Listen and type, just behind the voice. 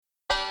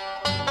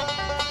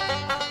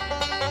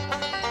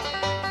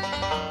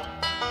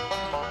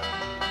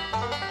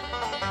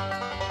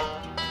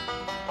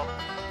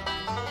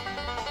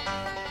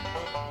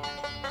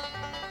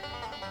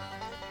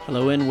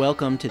Hello and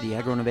welcome to the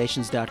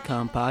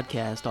agroinnovations.com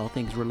podcast, all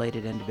things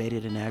related and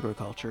debated in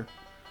agriculture,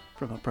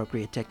 from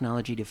appropriate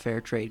technology to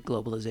fair trade,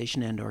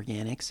 globalization, and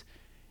organics.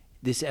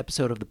 This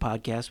episode of the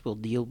podcast will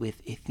deal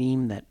with a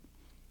theme that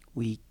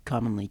we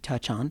commonly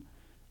touch on,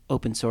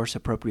 open source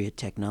appropriate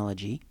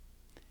technology.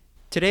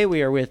 Today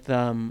we are with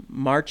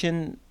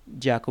Marcin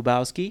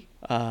Jakubowski,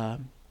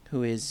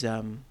 who is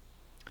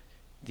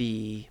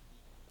the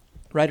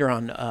writer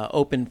on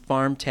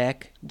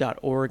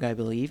openfarmtech.org, I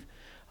believe.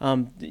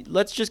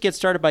 Let's just get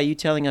started by you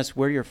telling us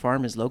where your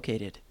farm is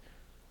located.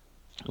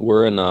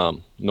 We're in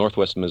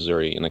northwest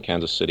Missouri in the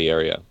Kansas City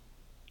area,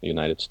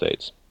 United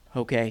States.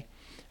 Okay.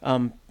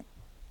 I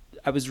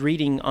was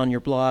reading on your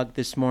blog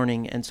this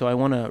morning, and so I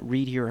want to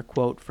read here a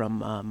quote from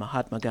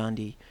Mahatma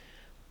Gandhi.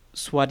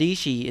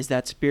 Swadeshi is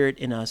that spirit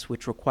in us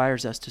which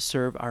requires us to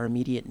serve our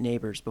immediate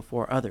neighbors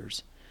before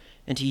others,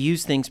 and to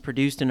use things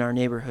produced in our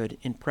neighborhood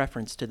in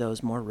preference to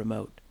those more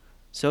remote.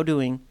 So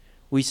doing,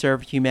 we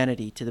serve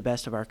humanity to the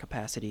best of our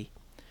capacity.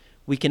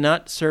 We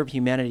cannot serve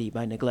humanity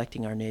by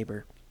neglecting our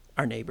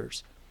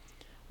neighbors.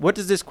 What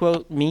does this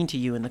quote mean to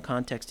you in the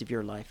context of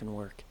your life and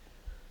work?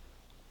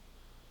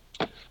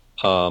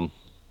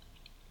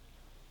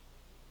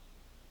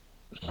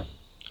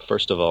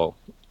 First of all,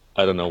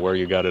 I don't know where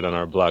you got it on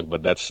our blog,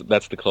 but that's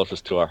the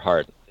closest to our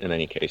heart in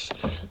any case.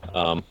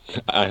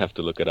 I have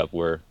to look it up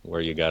where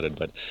you got it,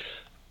 but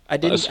I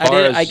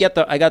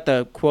got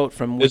the quote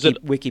from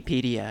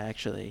Wikipedia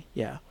actually.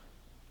 Yeah.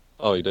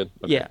 Oh, you did?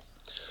 Okay. Yeah.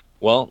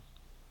 Well,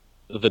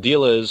 the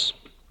deal is,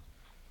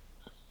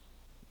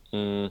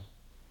 it's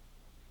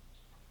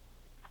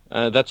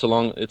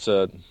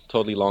a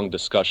totally long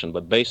discussion,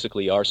 but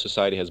basically our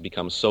society has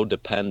become so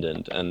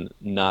dependent and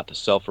not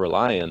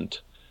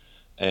self-reliant.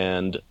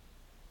 And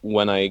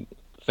when I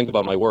think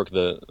about my work,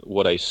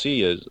 what I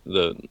see is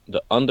the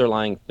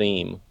underlying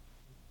theme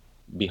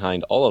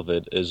behind all of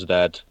it is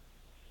that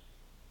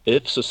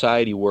if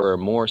society were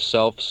more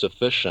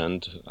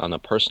self-sufficient on a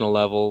personal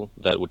level,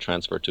 that would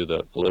transfer to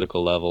the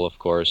political level, of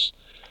course.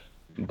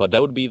 But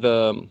that would be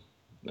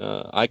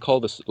I call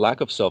this lack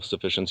of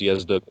self-sufficiency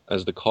as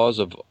the cause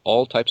of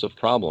all types of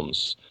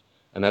problems.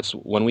 And that's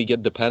when we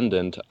get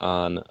dependent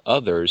on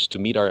others to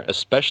meet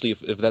especially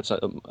if that's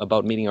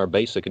about meeting our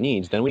basic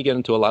needs, then we get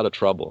into a lot of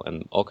trouble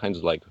and all kinds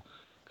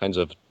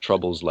of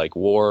troubles like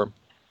war,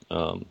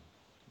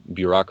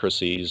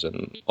 bureaucracies,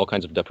 and all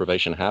kinds of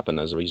deprivation happen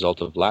as a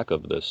result of lack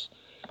of this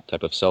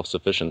type of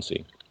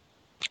self-sufficiency.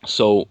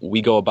 So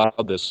we go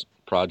about this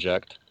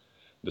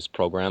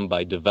program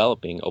by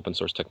developing open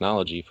source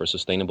technology for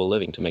sustainable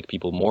living to make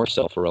people more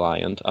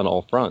self-reliant on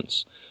all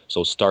fronts.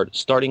 So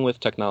starting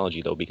with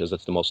technology though, because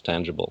that's the most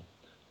tangible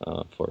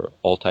for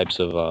all types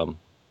of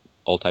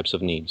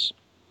needs.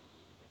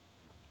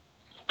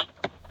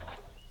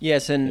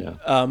 Yes, and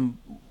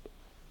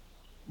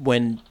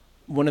when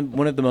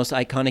one of the most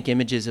iconic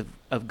images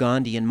of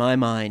Gandhi in my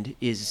mind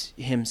is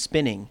him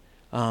spinning.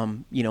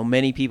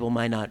 Many people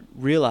might not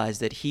realize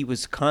that he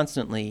was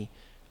constantly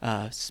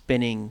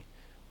spinning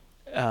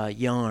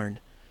yarn,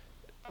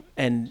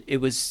 and it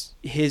was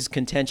his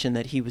contention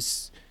that he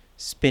was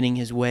spinning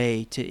his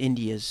way to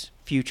India's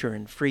future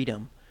and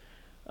freedom,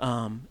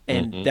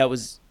 that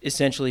was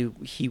essentially,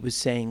 he was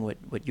saying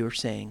what you're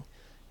saying,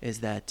 is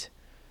that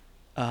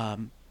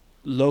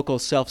local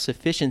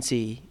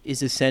self-sufficiency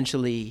is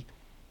essentially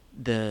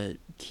the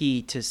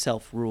key to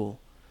self-rule.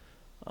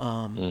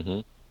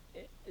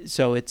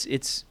 So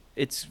it's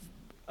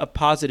a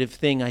positive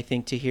thing, I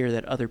think, to hear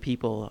that other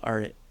people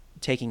are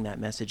taking that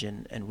message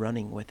and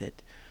running with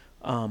it.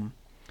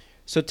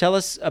 So tell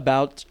us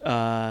about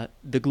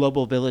the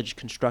Global Village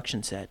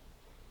construction set.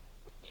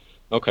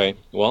 Okay,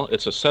 well,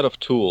 it's a set of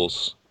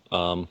tools.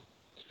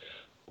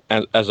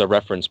 As a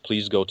reference,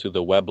 please go to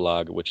the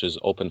weblog, which is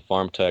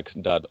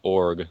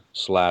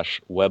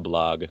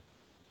openfarmtech.org/weblog,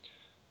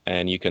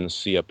 and you can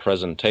see a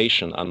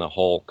presentation on the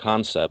whole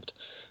concept.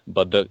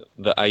 But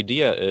the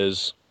idea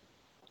is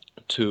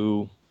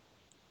to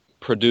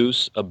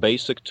produce a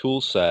basic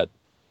tool set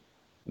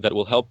that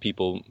will help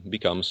people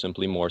become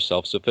simply more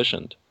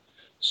self-sufficient.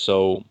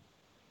 So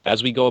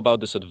as we go about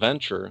this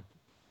adventure,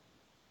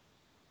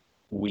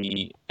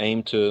 we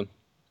aim to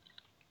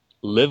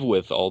live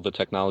with all the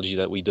technology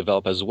that we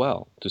develop as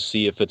well, to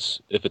see if it's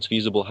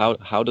feasible,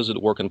 how does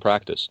it work in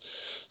practice.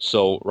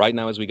 So right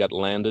now, as we got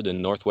landed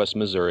in northwest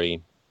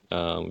Missouri,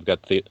 we've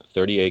got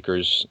 30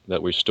 acres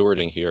that we're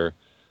stewarding here.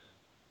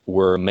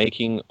 We're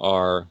making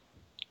our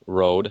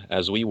road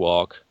as we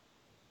walk,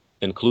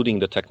 including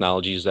the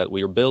technologies that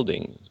we are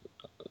building.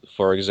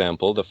 For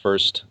example, the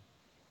first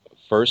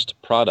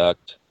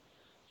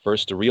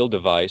real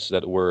device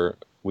that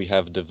we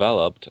have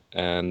developed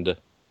and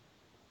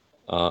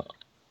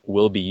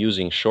will be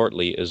using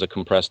shortly is a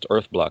compressed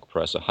earth block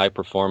press, a high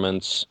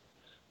performance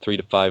 3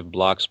 to 5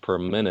 blocks per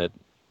minute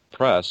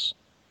press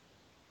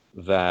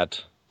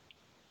that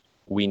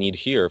we need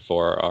here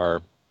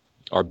for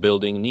our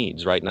building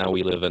needs. Right now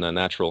we live in a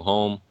natural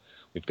home.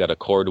 We've got a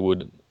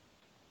cordwood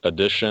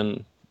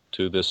addition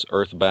to this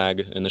earth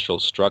bag initial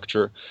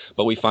structure,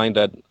 but we find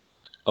that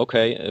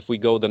okay, if we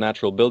go the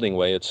natural building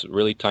way, it's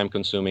really time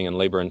consuming and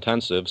labor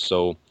intensive.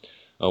 So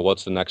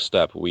what's the next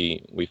step?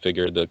 We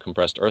figured the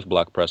compressed earth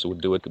block press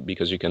would do it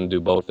because you can do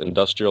both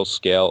industrial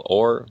scale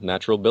or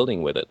natural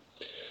building with it.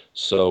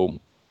 So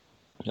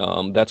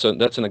that's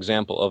an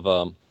example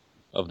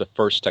of the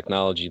first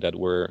technology that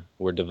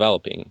we're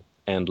developing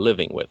and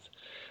living with.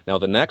 Now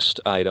the next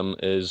item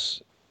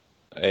is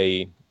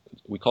a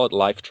we call it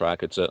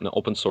LifeTrack. It's an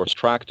open source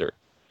tractor.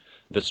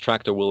 This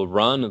tractor will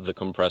run the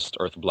compressed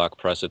earth block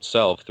press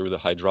itself through the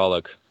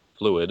hydraulic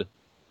fluid,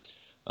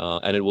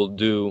 and it will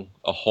do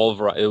a whole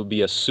variety. It will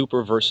be a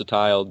super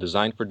versatile,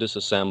 designed for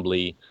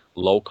disassembly,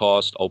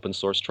 low-cost,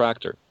 open-source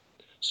tractor.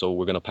 So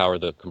we're going to power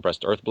the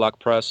compressed earth block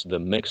press, the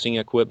mixing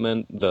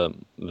equipment, the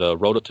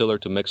rototiller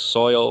to mix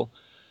soil.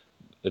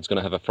 It's going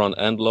to have a front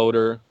end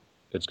loader.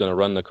 It's going to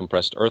run the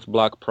compressed earth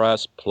block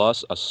press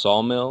plus a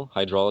sawmill,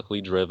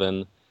 hydraulically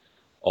driven,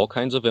 all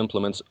kinds of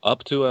implements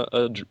up to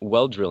a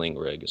well drilling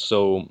rig.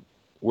 So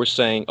we're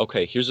saying,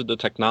 okay, here's the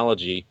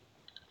technology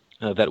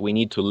that we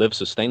need to live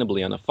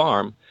sustainably on a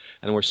farm.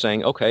 And we're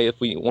saying, okay, if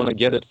we want to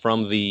get it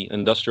from the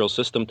industrial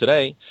system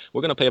today,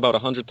 we're going to pay about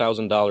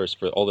 $100,000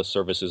 for all the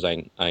services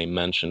I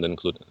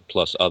mentioned,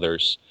 plus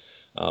others.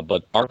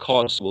 But our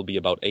cost will be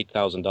about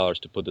 $8,000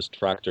 to put this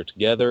tractor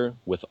together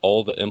with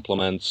all the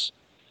implements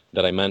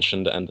that I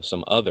mentioned and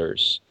some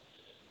others.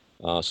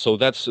 So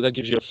that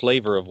gives you a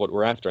flavor of what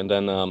we're after. And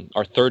then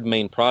our third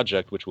main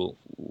project, which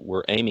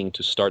we're aiming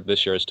to start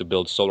this year, is to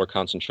build solar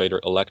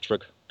concentrator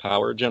electric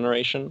power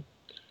generation.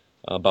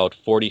 About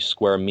 40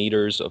 square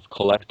meters of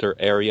collector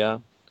area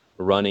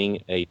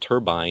running a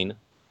turbine,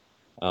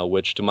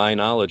 which to my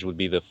knowledge would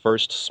be the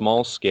first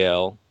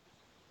small-scale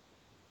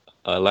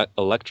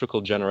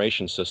electrical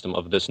generation system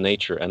of this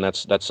nature. And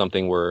that's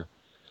something we're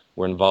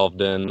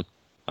involved in.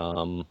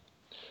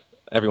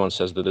 Everyone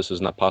says that this is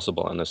not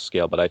possible on this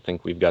scale, but I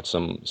think we've got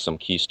some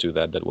keys to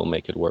that will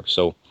make it work.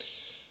 So,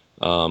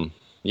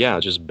 yeah,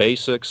 just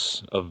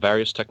basics of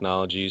various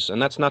technologies,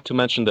 and that's not to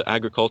mention the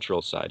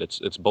agricultural side.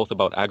 It's both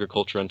about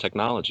agriculture and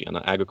technology. On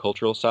the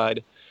agricultural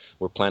side,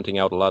 we're planting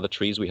out a lot of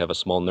trees. We have a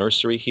small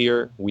nursery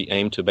here. We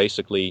aim to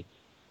basically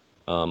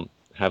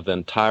have the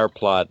entire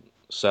plot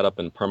set up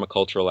in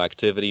permacultural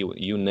activity.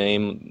 You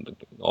name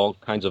all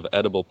kinds of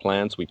edible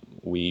plants.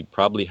 We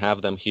probably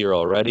have them here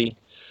already.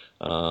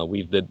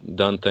 We've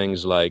done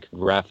things like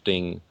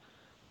grafting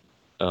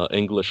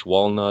English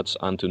walnuts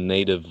onto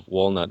native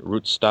walnut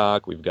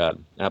rootstock. We've got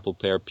apple,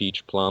 pear,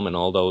 peach, plum, and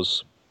all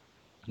those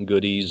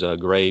goodies,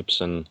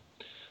 grapes and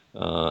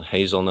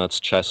hazelnuts,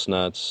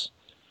 chestnuts,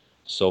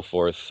 so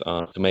forth,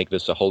 to make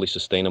this a wholly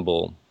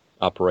sustainable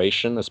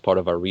operation as part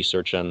of our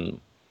research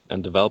and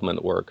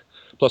development work.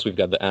 Plus, we've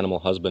got the animal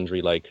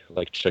husbandry like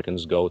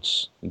chickens,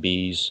 goats,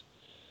 bees.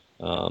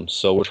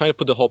 So we're trying to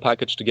put the whole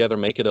package together,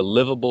 make it a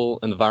livable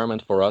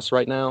environment for us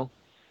right now,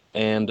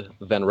 and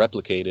then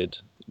replicate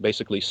it,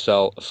 basically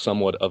sell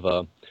somewhat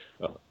of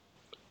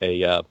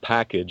a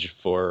package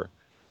for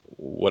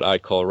what I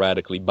call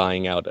radically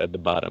buying out at the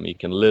bottom. You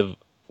can live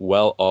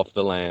well off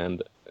the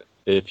land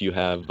if you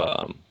have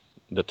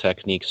the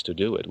techniques to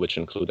do it, which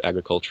include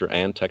agriculture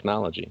and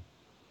technology.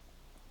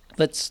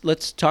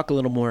 Let's talk a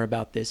little more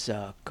about this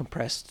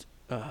compressed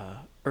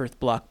earth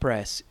block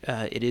press.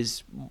 It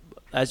is,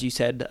 as you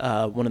said,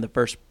 one of the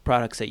first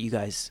products that you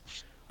guys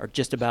are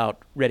just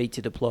about ready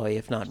to deploy,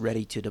 if not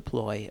ready to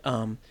deploy.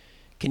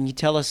 Can you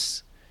tell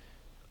us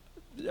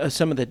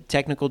some of the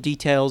technical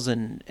details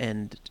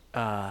and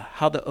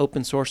how the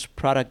open source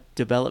product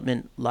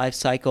development life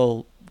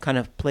cycle kind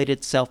of played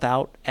itself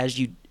out as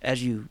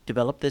you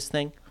developed this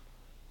thing?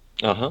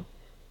 Uh-huh.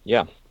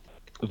 Yeah.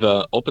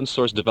 The open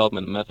source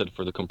development method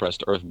for the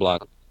compressed earth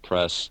block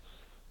press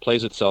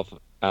plays itself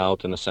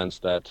out in the sense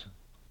that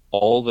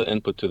all the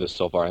input to this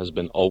so far has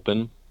been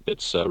open.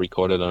 It's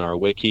recorded on our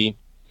wiki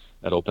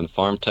at Open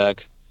Farm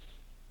Tech.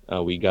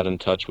 We got in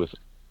touch with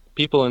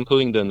people,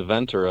 including the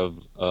inventor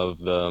of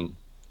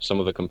some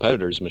of the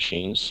competitors'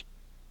 machines,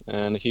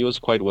 and he was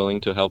quite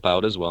willing to help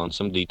out as well in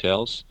some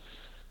details.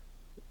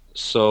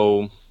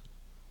 So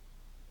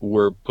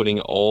we're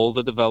putting all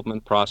the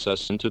development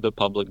process into the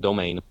public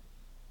domain.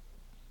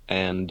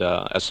 And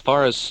as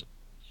far as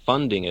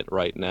funding it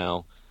right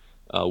now,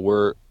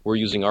 we're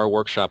using our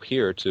workshop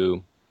here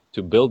to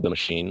build the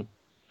machine.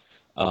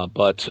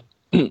 But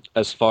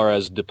as far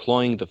as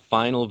deploying the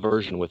final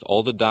version with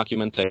all the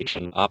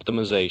documentation,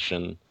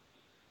 optimization,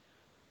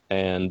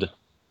 and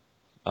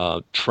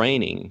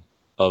training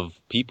of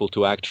people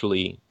to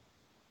actually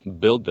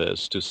build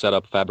this, to set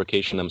up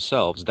fabrication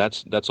themselves,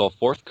 that's all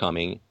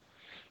forthcoming.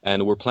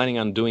 And we're planning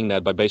on doing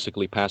that by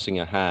basically passing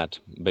a hat,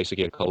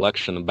 basically a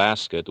collection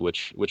basket,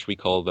 which we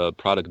call the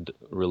Product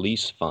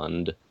Release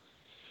Fund,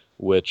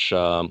 which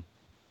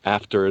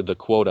after the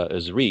quota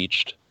is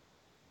reached,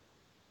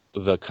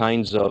 the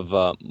kinds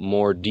of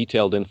more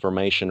detailed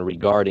information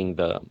regarding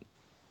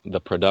the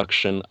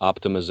production,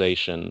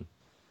 optimization,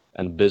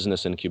 and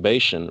business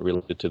incubation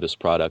related to this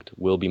product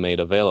will be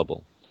made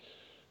available.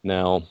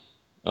 Now,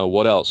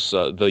 what else?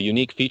 The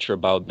unique feature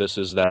about this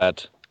is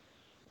that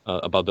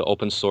about the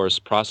open source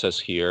process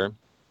here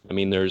I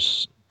mean,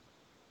 there's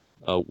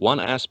one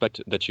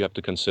aspect that you have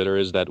to consider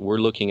is that we're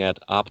looking at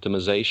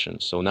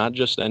optimization. So not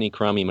just any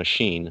crummy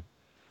machine,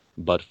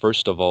 but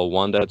first of all,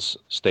 one that's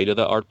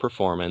state-of-the-art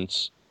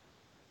performance,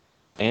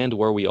 and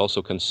where we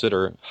also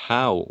consider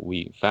how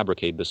we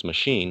fabricate this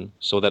machine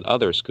so that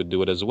others could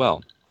do it as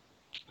well.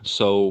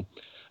 So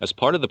as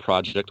part of the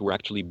project, we're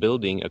actually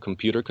building a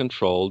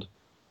computer-controlled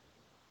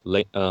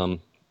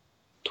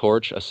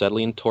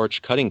acetylene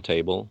torch cutting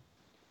table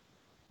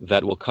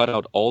that will cut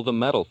out all the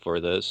metal for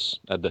this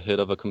at the hit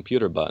of a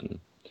computer button.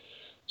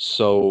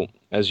 So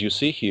as you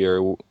see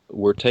here,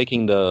 we're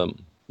taking the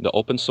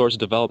open source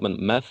development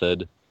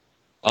method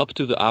up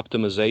to the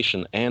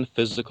optimization and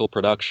physical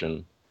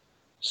production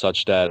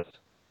such that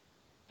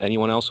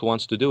anyone else who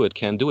wants to do it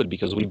can do it,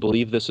 because we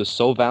believe this is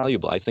so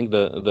valuable. I think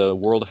the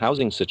world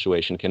housing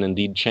situation can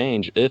indeed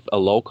change if a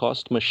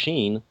low-cost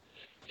machine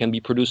can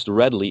be produced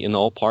readily in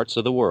all parts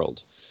of the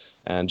world.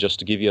 And just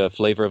to give you a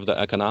flavor of the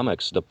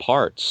economics, the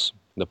parts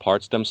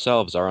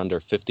themselves are under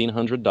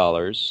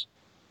 $1,500,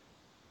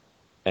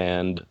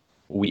 and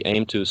we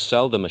aim to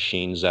sell the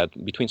machines at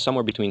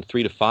somewhere between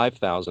 $3,000 to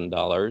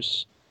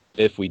 $5,000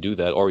 if we do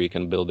that, or you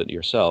can build it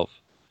yourself.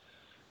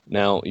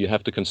 Now, you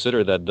have to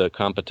consider that the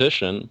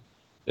competition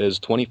is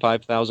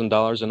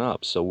 $25,000 and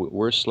up. So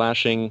we're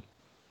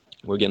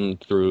getting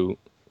through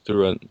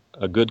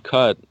a good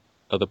cut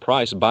of the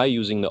price by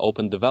using the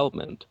open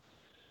development.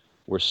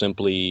 We're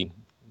simply,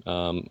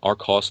 our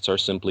costs are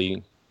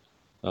simply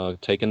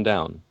taken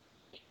down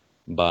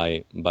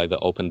by the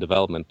open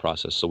development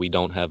process. So we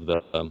don't have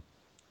the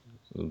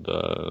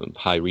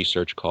high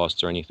research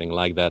costs or anything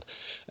like that.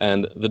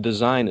 And the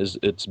design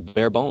it's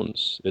bare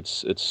bones.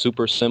 It's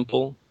super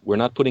simple. We're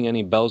not putting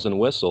any bells and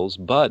whistles,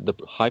 but the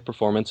high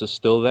performance is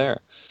still there.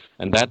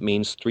 And that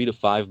means 3 to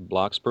 5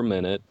 blocks per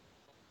minute,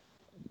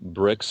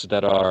 bricks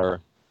that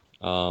are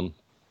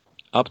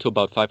up to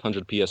about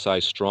 500 psi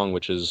strong,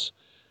 which is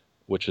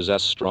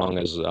as strong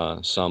as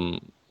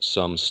some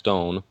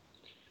stone.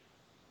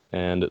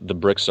 And the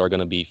bricks are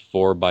going to be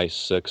 4 by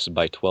 6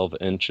 by 12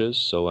 inches,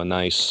 so a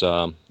nice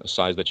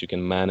size that you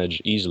can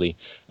manage easily.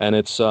 And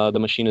it's the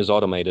machine is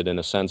automated in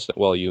a sense that,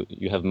 well, you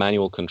have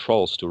manual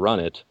controls to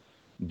run it,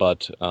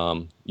 but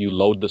you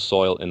load the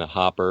soil in a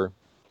hopper,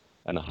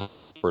 and a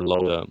hopper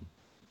load a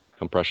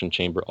compression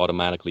chamber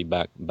automatically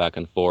back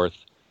and forth,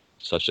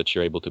 such that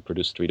you're able to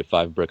produce 3 to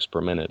 5 bricks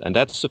per minute. And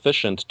that's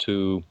sufficient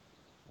to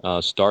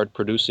start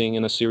producing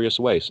in a serious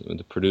way, so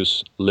to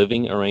produce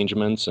living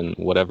arrangements and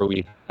whatever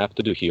we have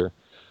to do here,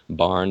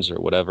 barns or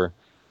whatever,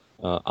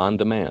 on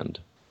demand.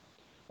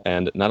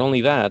 And not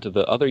only that,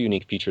 the other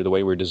unique feature, the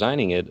way we're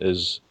designing it,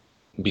 is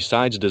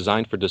besides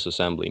design for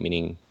disassembly,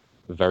 meaning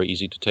very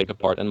easy to take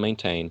apart and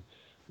maintain,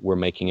 we're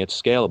making it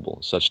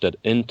scalable, such that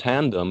in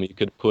tandem you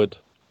could put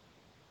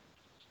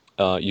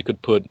 4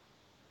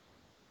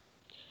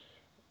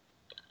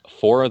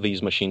 of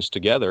these machines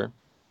together,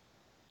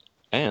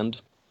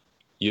 and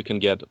you can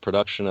get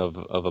production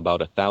of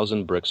about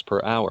 1,000 bricks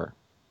per hour.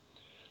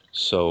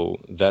 So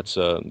that's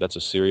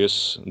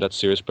serious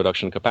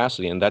production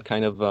capacity, and that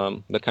kind of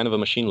a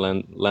machine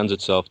lends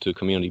itself to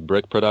community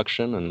brick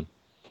production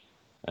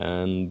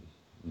and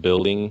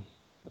building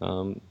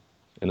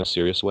in a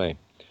serious way.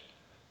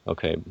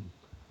 Okay,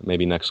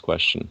 maybe next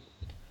question.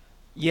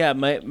 Yeah,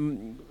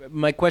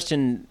 my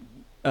question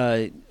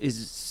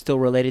is still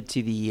related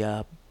to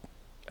the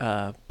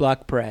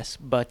block press,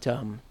 but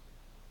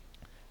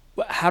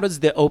how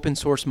does the open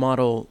source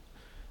model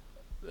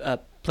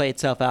play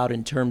itself out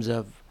in terms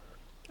of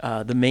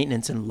the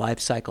maintenance and life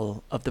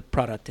cycle of the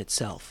product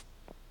itself?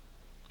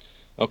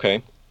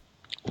 Okay.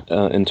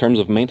 In terms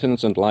of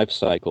maintenance and life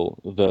cycle,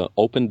 the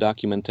open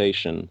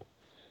documentation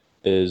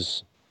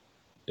is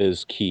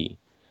key.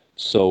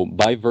 So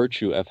by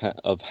virtue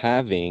of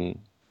having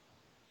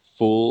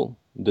full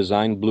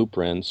design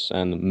blueprints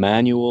and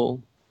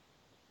manual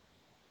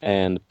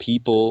and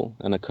people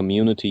and a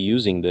community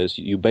using this,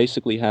 you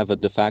basically have a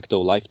de facto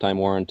lifetime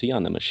warranty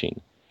on the machine.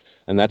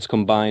 And that's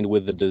combined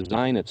with the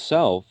design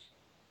itself,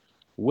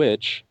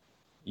 which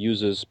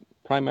uses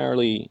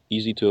primarily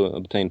easy to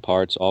obtain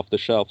parts off the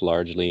shelf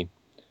largely,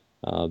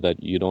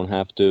 that you don't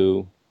have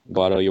to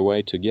go out of your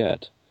way to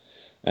get.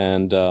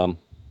 And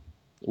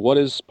what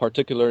is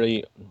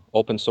particularly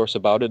open source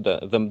about it?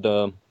 There's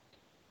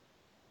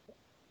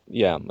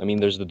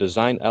the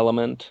design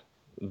element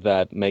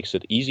that makes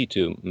it easy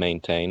to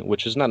maintain,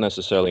 which is not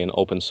necessarily an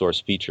open source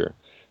feature,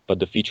 but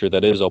the feature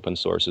that is open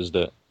source is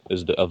the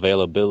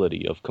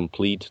availability of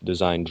complete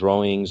design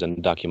drawings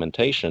and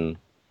documentation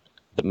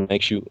that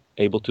makes you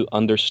able to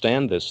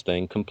understand this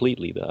thing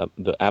completely,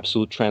 the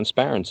absolute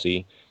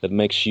transparency that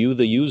makes you,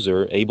 the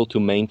user, able to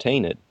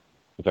maintain it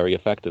very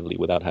effectively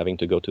without having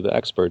to go to the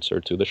experts or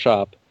to the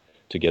shop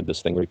to get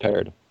this thing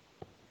repaired.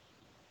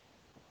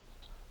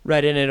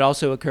 Right, and it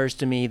also occurs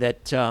to me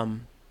that,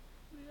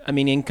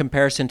 in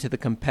comparison to the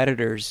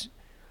competitors,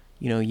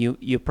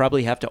 you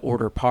probably have to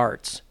order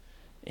parts,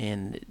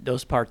 and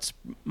those parts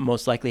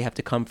most likely have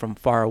to come from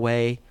far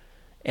away.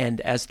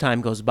 And as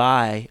time goes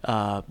by,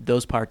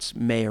 those parts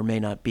may or may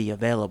not be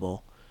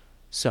available.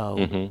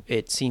 So hmm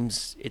it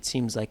seems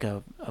like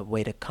a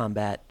way to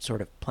combat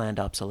sort of planned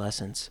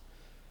obsolescence.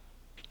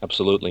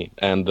 Absolutely.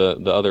 And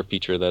the other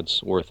feature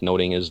that's worth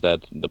noting is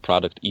that the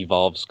product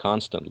evolves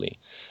constantly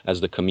as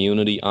the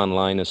community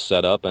online is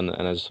set up and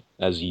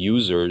as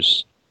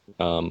users,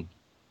 um,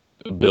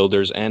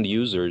 builders and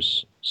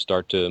users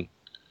start to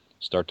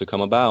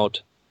come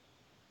about.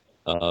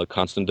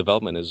 Constant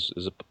development is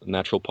a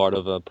natural part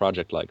of a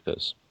project like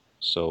this.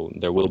 So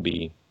there will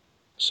be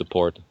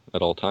support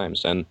at all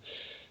times, and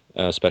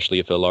especially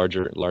if a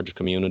larger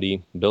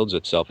community builds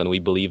itself, and we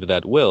believe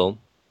that will.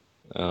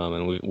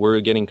 And we're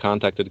getting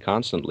contacted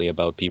constantly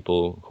about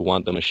people who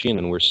want the machine,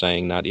 and we're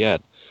saying not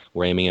yet.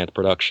 We're aiming at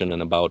production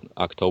in about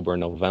October,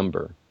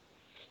 November.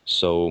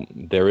 So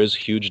there is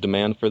huge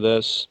demand for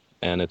this,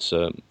 and it's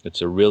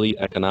a really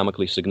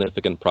economically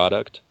significant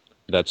product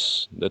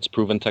that's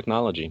proven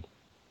technology.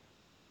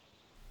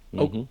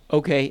 Oh, hmm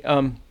okay.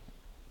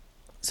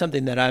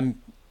 Something that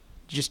I'm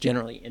just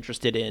generally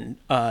interested in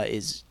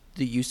is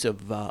the use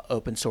of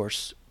open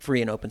source,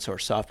 free and open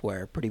source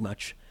software, pretty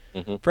much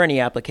hmm for any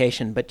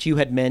application. But you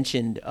had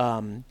mentioned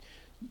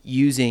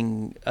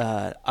using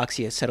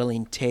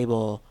oxyacetylene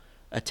table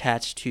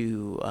attached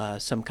to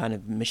some kind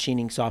of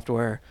machining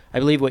software. I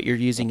believe what you're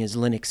using is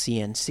Linux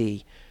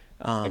CNC.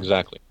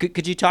 Exactly.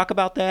 Could you talk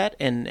about that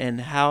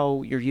and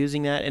how you're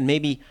using that, and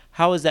maybe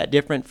how is that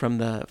different from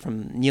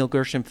Neil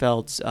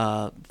Gershenfeld's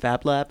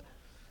Fab Lab?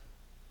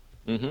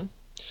 hmm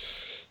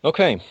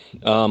Okay.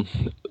 Um,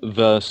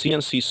 the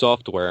CNC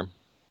software,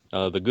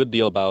 the good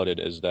deal about it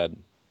is that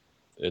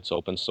it's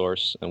open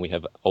source and we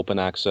have open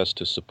access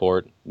to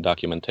support,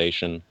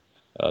 documentation,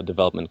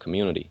 development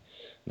community.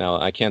 Now,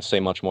 I can't say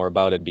much more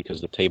about it because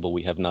the table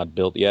we have not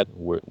built yet.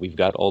 We've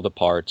got all the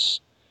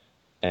parts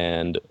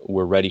and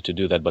we're ready to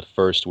do that. But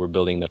first, we're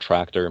building the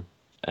tractor,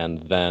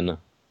 and then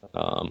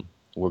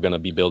we're going to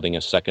be building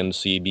a second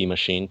CEB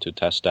machine to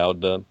test out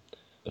the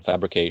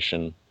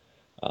fabrication.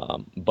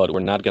 But we're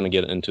not going to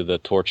get into the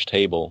torch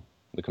table,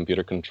 the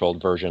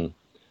computer-controlled version,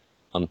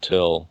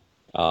 until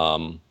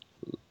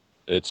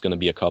it's going to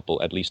be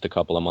at least a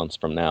couple of months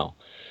from now.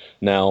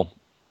 Now,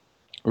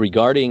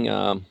 regarding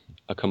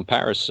a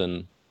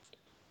comparison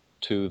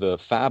to the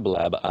Fab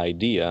Lab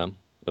idea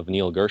of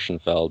Neil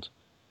Gershenfeld,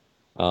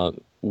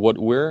 what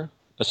we're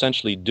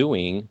essentially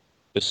doing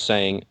is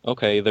saying,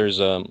 okay, there's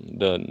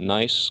the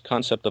nice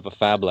concept of a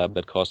Fab Lab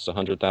that costs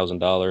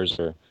 $100,000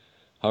 or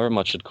however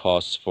much it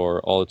costs for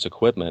all its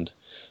equipment.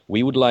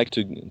 We would like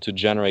to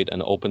generate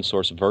an open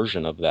source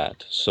version of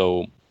that.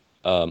 So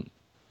um,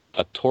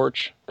 a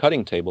torch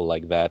cutting table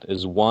like that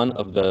is one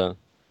of the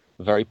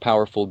very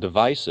powerful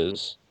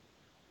devices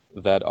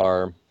that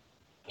are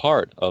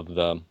part uh,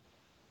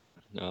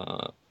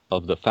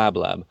 of the Fab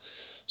Lab.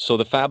 So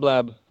the Fab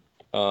Lab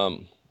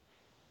um,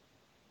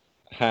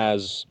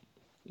 has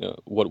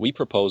what we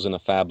propose in a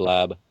Fab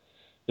Lab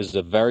is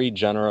a very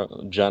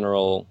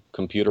general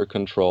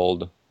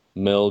computer-controlled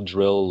mill,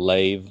 drill,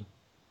 lathe,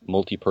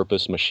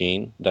 multi-purpose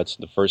machine. That's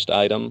the first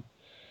item.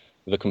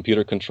 The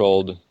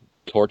computer-controlled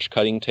torch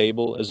cutting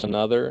table is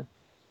another,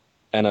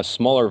 and a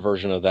smaller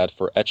version of that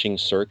for etching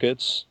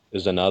circuits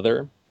is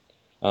another.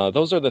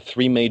 Those are the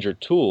three major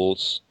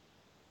tools,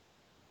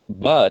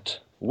 but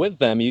with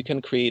them you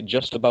can create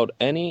just about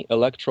any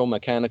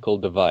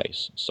electromechanical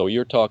device. So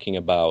you're talking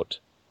about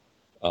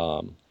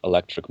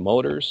electric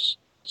motors,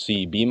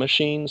 CEB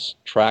machines,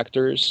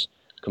 tractors,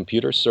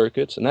 computer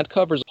circuits, and that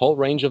covers a whole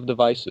range of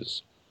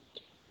devices.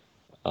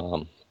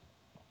 Um,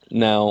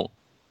 Now,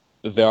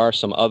 there are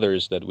some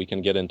others that we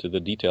can get into the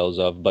details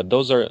of, but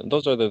those are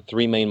the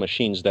three main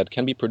machines that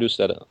can be produced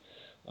at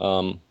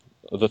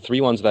the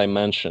three ones that I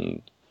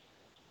mentioned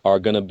are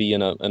going to be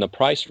in a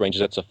price range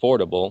that's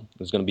affordable.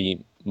 It's going to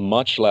be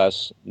much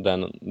less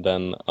than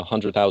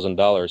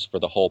 $100,000 for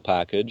the whole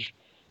package.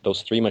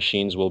 Those three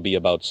machines will be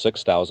about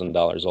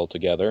 $6,000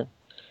 altogether.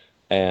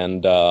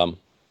 And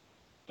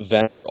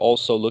then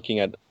also looking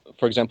at,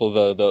 for example,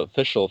 the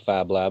official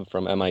Fab Lab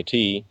from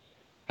MIT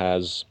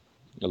has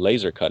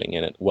laser cutting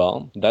in it.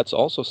 Well, that's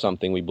also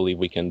something we believe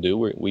we can do.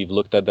 We've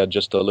looked at that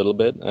just a little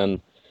bit,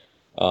 and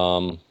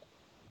um,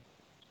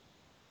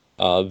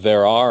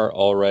 there are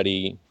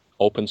already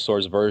open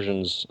source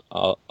versions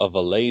of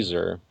a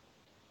laser.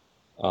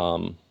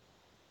 Um,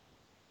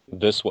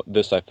 this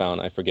I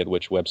found, I forget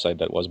which website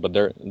that was, but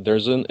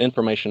there's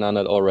information on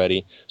it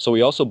already. So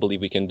we also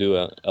believe we can do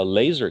a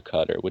laser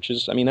cutter, which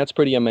is, I mean, that's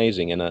pretty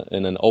amazing in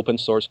an open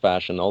source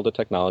fashion. All the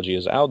technology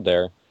is out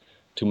there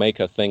to make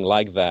a thing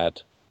like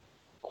that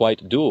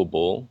quite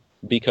doable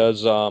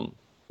because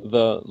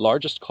the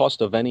largest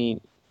cost of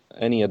any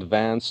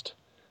advanced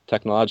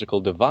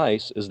technological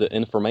device is the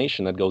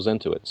information that goes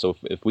into it. So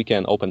if we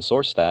can open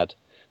source that,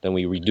 then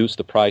we reduce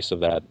the price of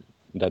that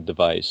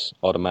device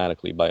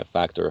automatically by a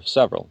factor of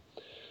several.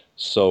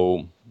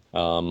 So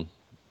um,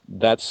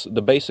 that's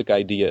the basic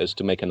idea, is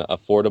to make an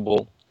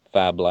affordable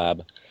Fab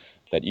Lab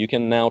that you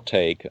can now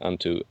take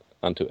onto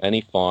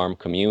any farm,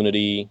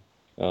 community,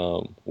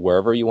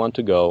 wherever you want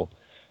to go,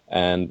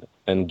 and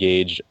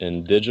engage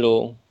in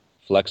digital,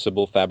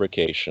 flexible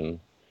fabrication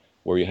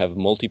where you have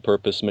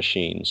multi-purpose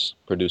machines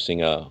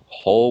producing a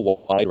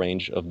whole wide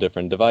range of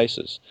different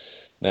devices.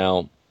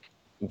 Now,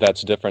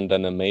 that's different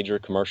than a major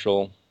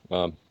commercial,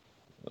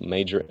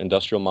 major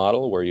industrial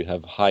model where you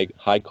have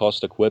high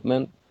cost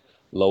equipment,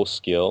 low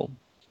skill.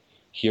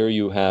 Here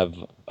you have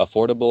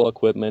affordable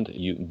equipment,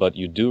 but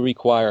you do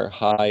require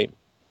high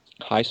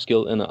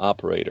skill in an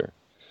operator.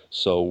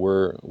 So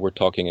we're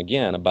talking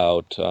again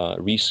about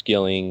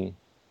reskilling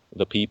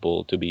the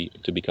people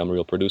to become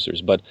real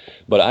producers. But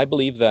I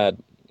believe that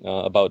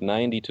about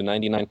 90 to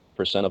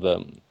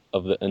 99%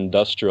 of the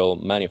industrial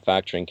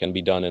manufacturing can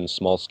be done in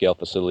small scale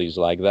facilities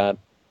like that,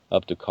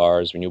 up to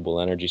cars, renewable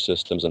energy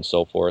systems, and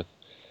so forth.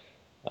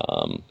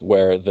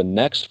 Where the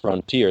next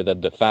frontier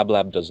that the Fab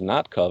Lab does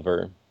not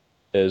cover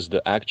is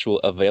the actual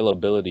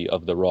availability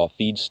of the raw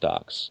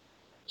feedstocks,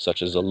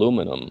 such as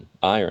aluminum,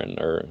 iron,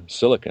 or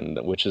silicon,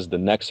 which is the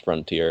next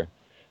frontier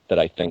that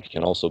I think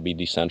can also be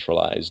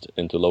decentralized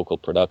into local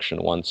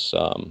production once,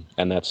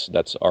 and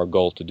that's our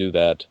goal to do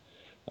that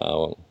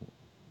uh,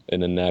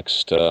 in the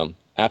next,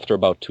 after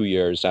about 2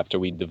 years after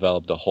we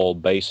develop the whole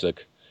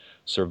basic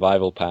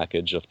survival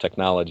package of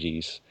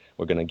technologies.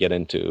 We're going to get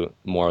into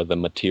more of the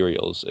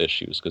materials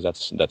issues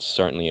because that's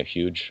certainly a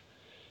huge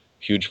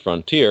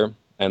frontier,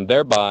 and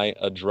thereby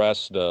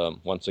address the,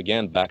 once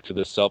again, back to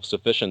the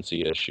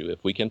self-sufficiency issue.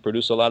 If we can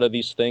produce a lot of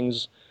these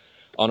things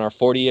on our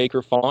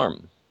 40-acre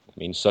farm, I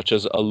mean, such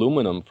as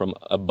aluminum from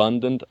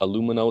abundant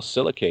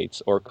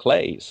aluminosilicates or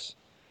clays,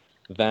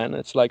 then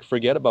it's like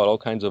forget about all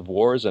kinds of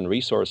wars and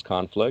resource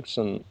conflicts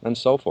and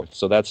so forth.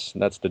 So that's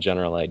the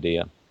general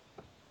idea.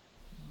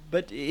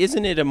 But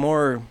isn't it a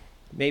more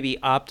maybe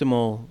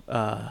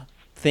optimal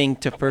thing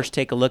to first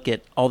take a look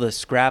at all the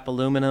scrap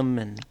aluminum?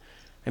 And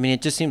I mean,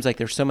 it just seems like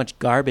there's so much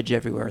garbage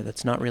everywhere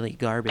that's not really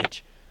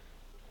garbage.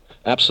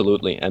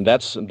 Absolutely, and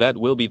that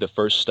will be the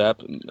first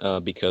step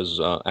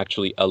because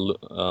actually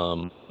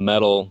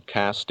metal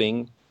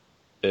casting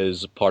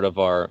is part of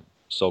our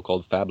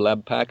so-called Fab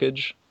Lab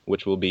package,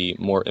 which will be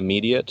more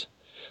immediate.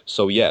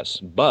 So yes,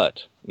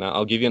 but now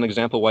I'll give you an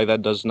example why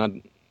that does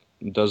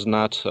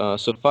not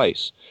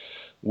suffice.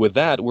 With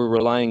that, we're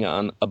relying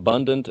on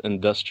abundant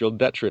industrial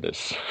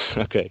detritus.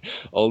 Okay,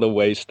 all the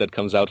waste that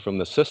comes out from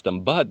the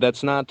system, but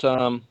that's not.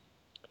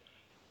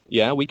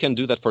 Yeah, we can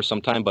do that for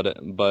some time,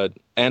 but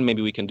and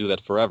maybe we can do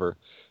that forever.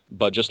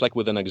 But just like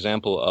with an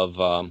example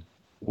of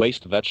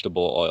waste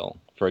vegetable oil,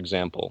 for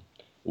example,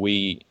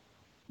 we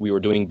we were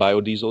doing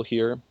biodiesel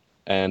here,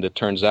 and it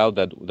turns out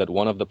that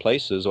one of the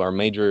places, our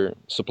major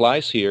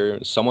supplies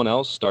here, someone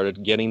else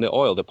started getting the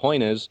oil. The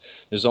point is,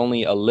 there's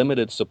only a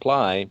limited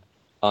supply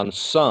on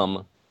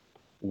some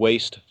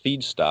waste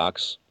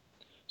feedstocks,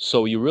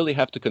 so you really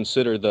have to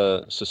consider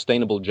the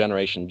sustainable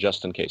generation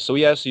just in case. So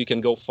yes, you can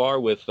go far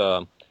with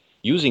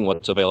using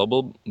what's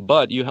available,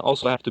 but you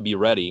also have to be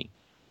ready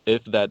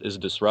if that is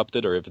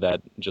disrupted or if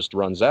that just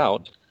runs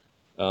out.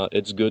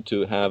 It's good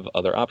to have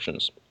other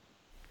options.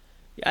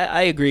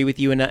 I agree with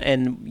you,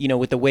 and you know,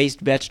 with the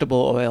waste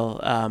vegetable oil,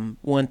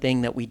 one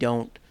thing that we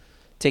don't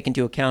take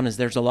into account is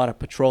there's a lot of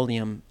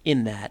petroleum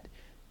in that,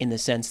 in the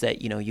sense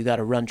that you know you got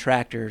to run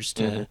tractors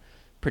Hmm. to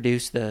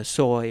produce the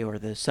soy or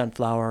the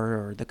sunflower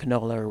or the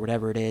canola or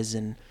whatever it is,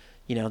 and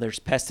you know there's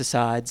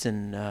pesticides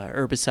and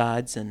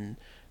herbicides and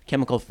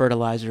chemical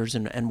fertilizers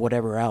and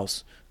whatever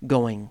else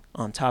going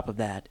on top of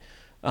that.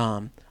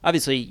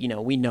 Obviously, you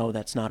know we know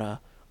that's not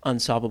a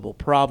unsolvable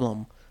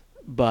problem,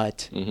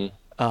 but Hmm.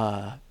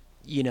 uh,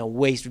 you know,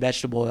 waste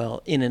vegetable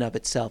oil in and of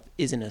itself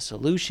isn't a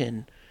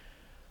solution.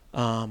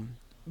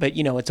 But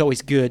you know, it's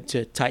always good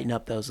to tighten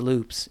up those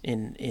loops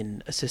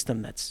in a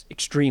system that's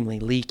extremely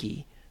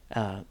leaky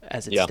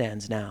as it Yeah.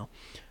 stands now.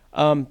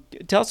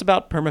 Tell us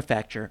about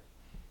permafacture.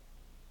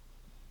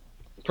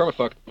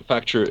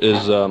 Permafacture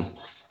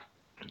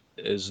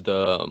is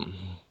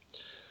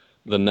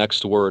the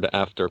next word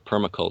after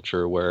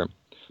permaculture, where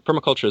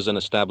permaculture is an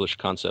established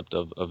concept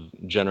of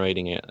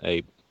generating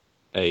a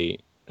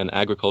an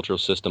agricultural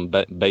system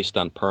based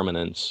on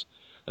permanence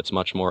that's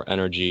much more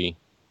energy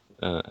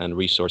and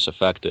resource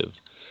effective.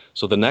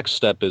 So the next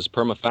step is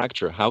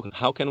permafacture.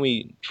 How can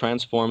we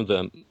transform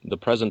the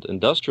present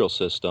industrial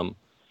system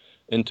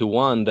into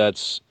one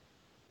that's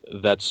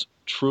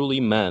truly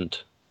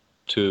meant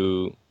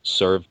to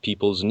serve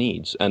people's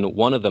needs? And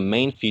one of the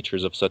main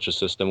features of such a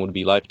system would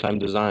be lifetime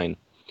design.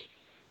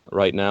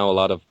 Right now, a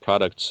lot of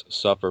products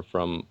suffer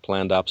from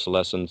planned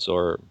obsolescence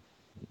or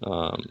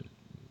um,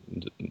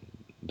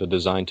 the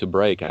design to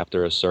break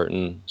after a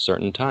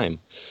certain time.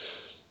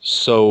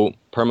 So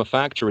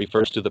permafacture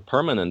refers to the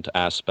permanent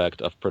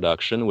aspect of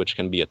production, which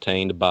can be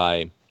attained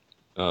by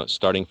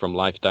starting from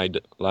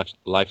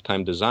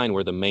lifetime design,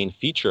 where the main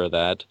feature of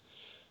that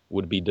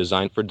would be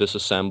design for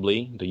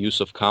disassembly, the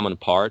use of common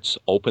parts,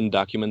 open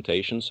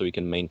documentation so you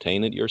can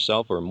maintain it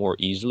yourself or more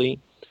easily,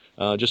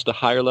 just a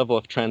higher level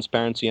of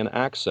transparency and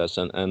access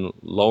and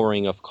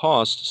lowering of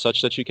costs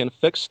such that you can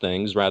fix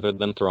things rather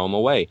than throw them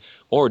away,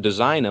 or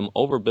design them,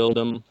 overbuild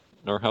them,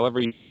 or however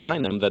you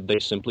design them that they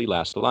simply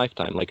last a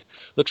lifetime. Like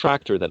the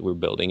tractor that we're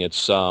building,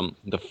 it's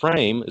the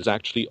frame is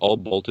actually all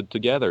bolted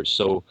together.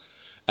 So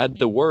At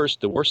the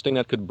worst thing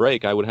that could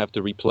break, I would have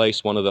to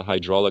replace one of the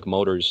hydraulic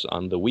motors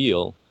on the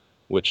wheel,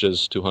 which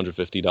is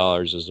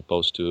 $250 as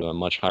opposed to a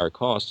much higher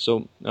cost.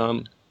 So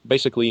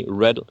basically,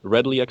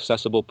 readily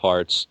accessible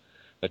parts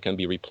that can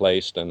be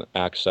replaced and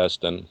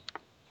accessed, and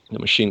the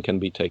machine can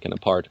be taken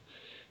apart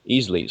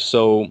easily.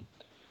 So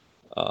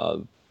uh,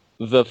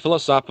 the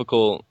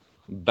philosophical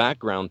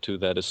background to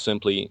that is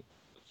simply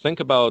think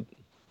about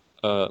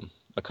uh,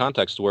 a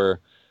context where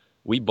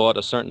we bought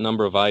a certain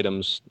number of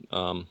items.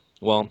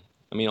 Well,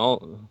 I mean,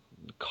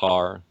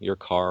 your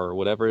car, or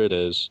whatever it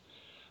is.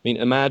 I mean,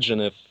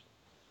 imagine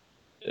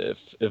if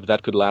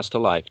that could last a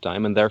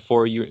lifetime, and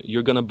therefore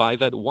you're going to buy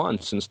that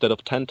once instead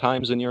of 10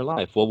 times in your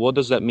life. Well, what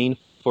does that mean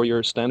for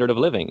your standard of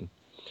living?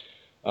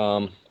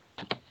 Um,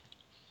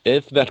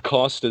 if that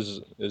cost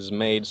is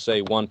made,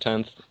 say, one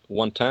tenth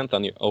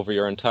over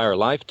your entire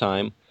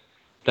lifetime,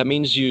 that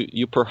means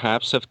you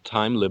perhaps have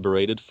time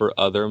liberated for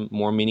other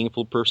more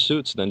meaningful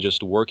pursuits than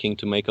just working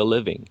to make a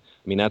living.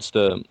 I mean, that's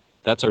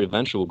our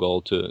eventual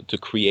goal, to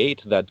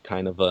create that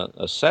kind of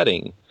a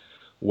setting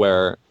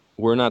where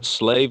we're not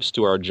slaves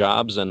to our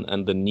jobs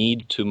and the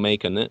need to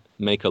make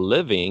a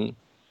living,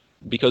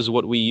 because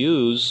what we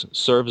use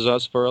serves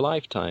us for a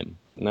lifetime.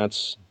 And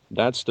that's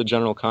the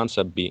general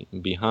concept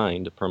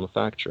behind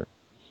permafacture.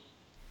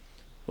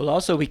 Well,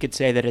 also, we could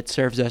say that it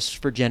serves us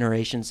for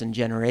generations and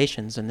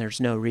generations, and there's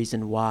no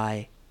reason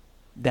why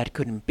that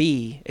couldn't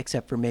be,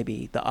 except for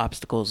maybe the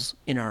obstacles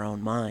in our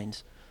own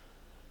minds.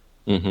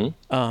 Mm-hmm.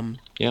 Um,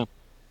 Yeah.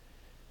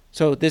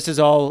 so this is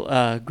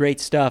all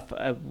great stuff.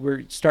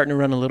 We're starting to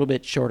run a little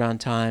bit short on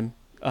time.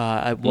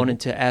 I Mm-hmm. wanted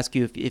to ask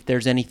you if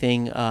there's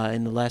anything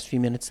in the last few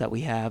minutes that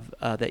we have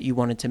that you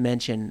wanted to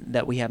mention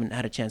that we haven't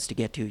had a chance to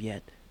get to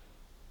yet.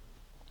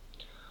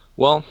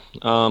 Well,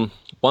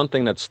 one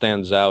thing that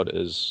stands out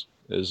is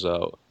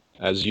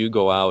as you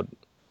go out,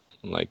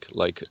 like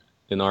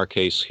in our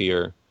case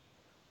here,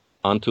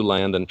 onto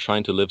land and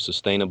trying to live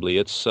sustainably,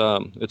 it's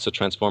a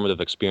transformative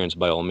experience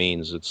by all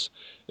means. It's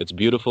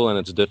beautiful and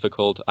it's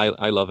difficult.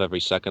 I love every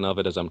second of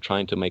it, as I'm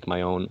trying to make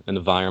my own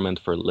environment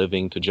for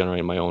living, to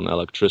generate my own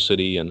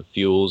electricity and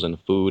fuels and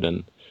food,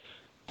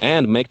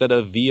 and make that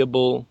a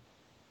viable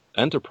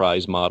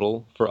enterprise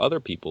model for other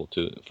people,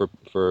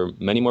 for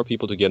many more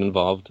people to get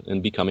involved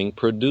in becoming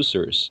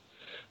producers.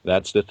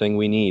 That's the thing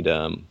we need,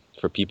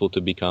 for people to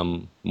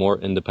become more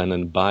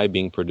independent by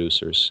being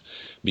producers,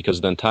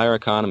 because the entire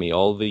economy,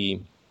 all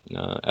the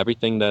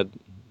everything that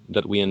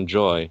we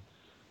enjoy,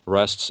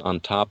 rests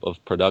on top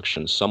of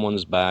production.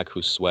 Someone's back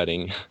who's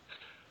sweating,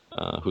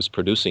 who's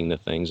producing the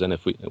things, and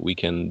if we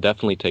can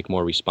definitely take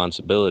more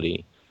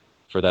responsibility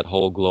for that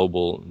whole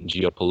global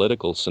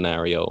geopolitical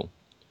scenario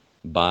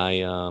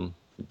by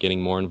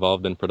getting more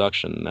involved in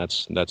production.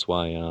 That's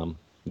why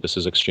this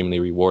is extremely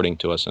rewarding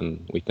to us,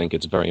 and we think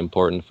it's very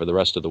important for the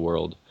rest of the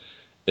world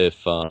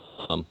if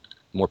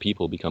more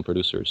people become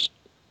producers.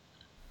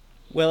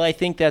 Well, I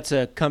think that's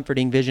a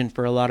comforting vision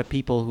for a lot of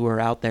people who are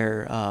out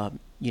there,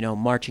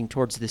 marching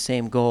towards the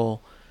same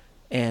goal.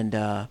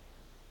 And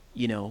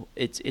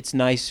it's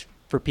nice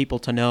for people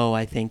to know,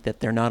 I think, that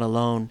they're not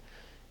alone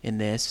in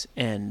this,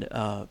 and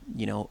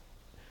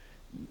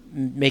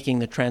making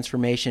the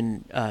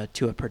transformation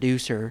to a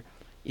producer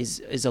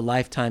is a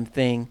lifetime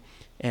thing,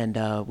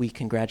 and we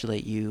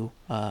congratulate you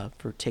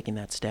for taking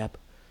that step.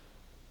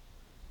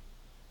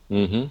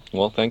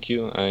 Well, thank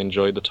you. I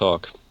enjoyed the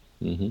talk.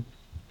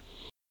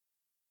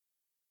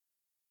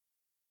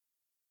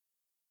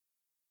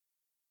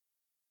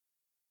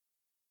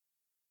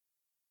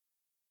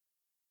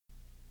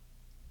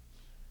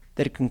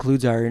 That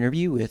concludes our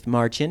interview with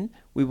Marcin.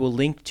 We will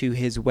link to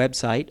his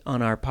website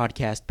on our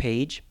podcast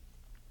page.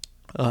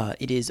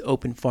 It is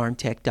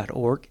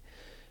openfarmtech.org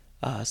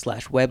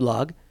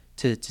 /weblog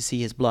to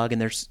see his blog, and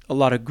there's a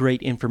lot of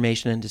great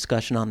information and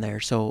discussion on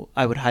there. So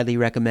I would highly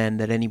recommend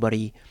that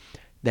anybody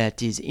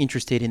that is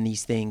interested in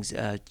these things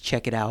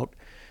check it out.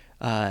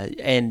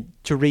 And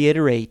to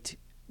reiterate,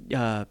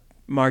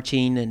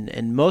 Marcin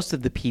and most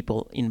of the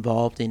people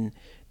involved in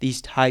these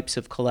types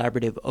of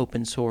collaborative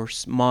open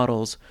source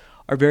models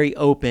are very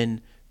open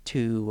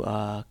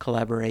to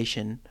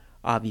collaboration,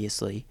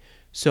 obviously.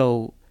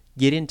 So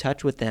get in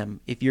touch with them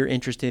if you're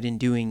interested in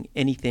doing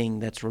anything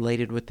that's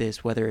related with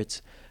this, whether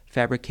it's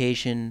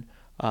fabrication,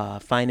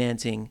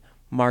 financing,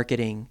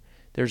 marketing.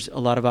 There's a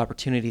lot of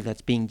opportunity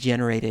that's being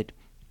generated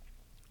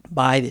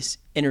by this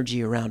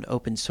energy around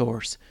open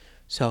source.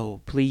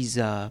 So please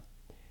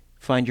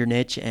find your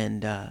niche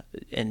and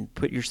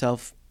put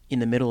yourself in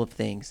the middle of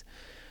things.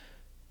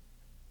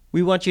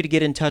 We want you to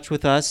get in touch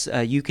with us.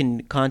 You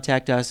can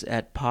contact us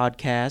at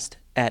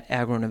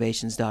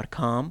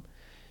podcast@agroinnovations.com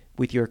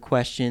with your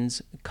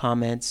questions,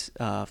 comments,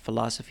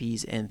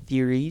 philosophies, and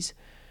theories.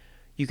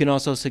 You can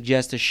also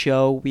suggest a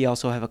show. We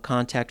also have a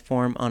contact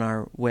form on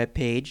our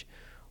webpage.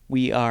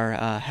 We are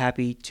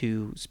happy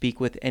to speak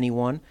with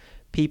anyone.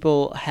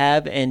 People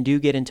have and do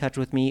get in touch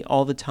with me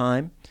all the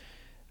time,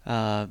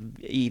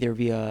 either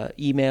via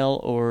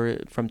email or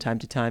from time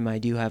to time I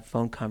do have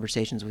phone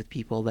conversations with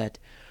people that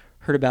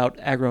heard about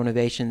Agro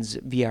Innovations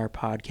via our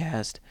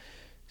podcast.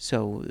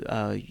 So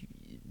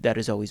that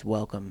is always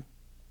welcome.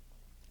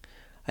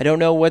 I don't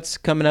know what's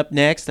coming up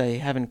next. I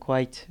haven't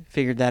quite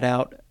figured that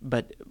out,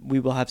 but we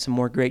will have some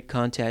more great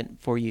content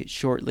for you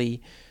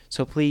shortly.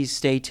 So please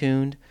stay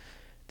tuned.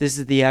 This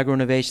is the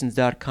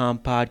agroinnovations.com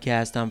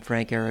podcast. I'm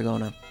Frank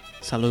Aragona.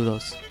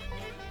 Saludos.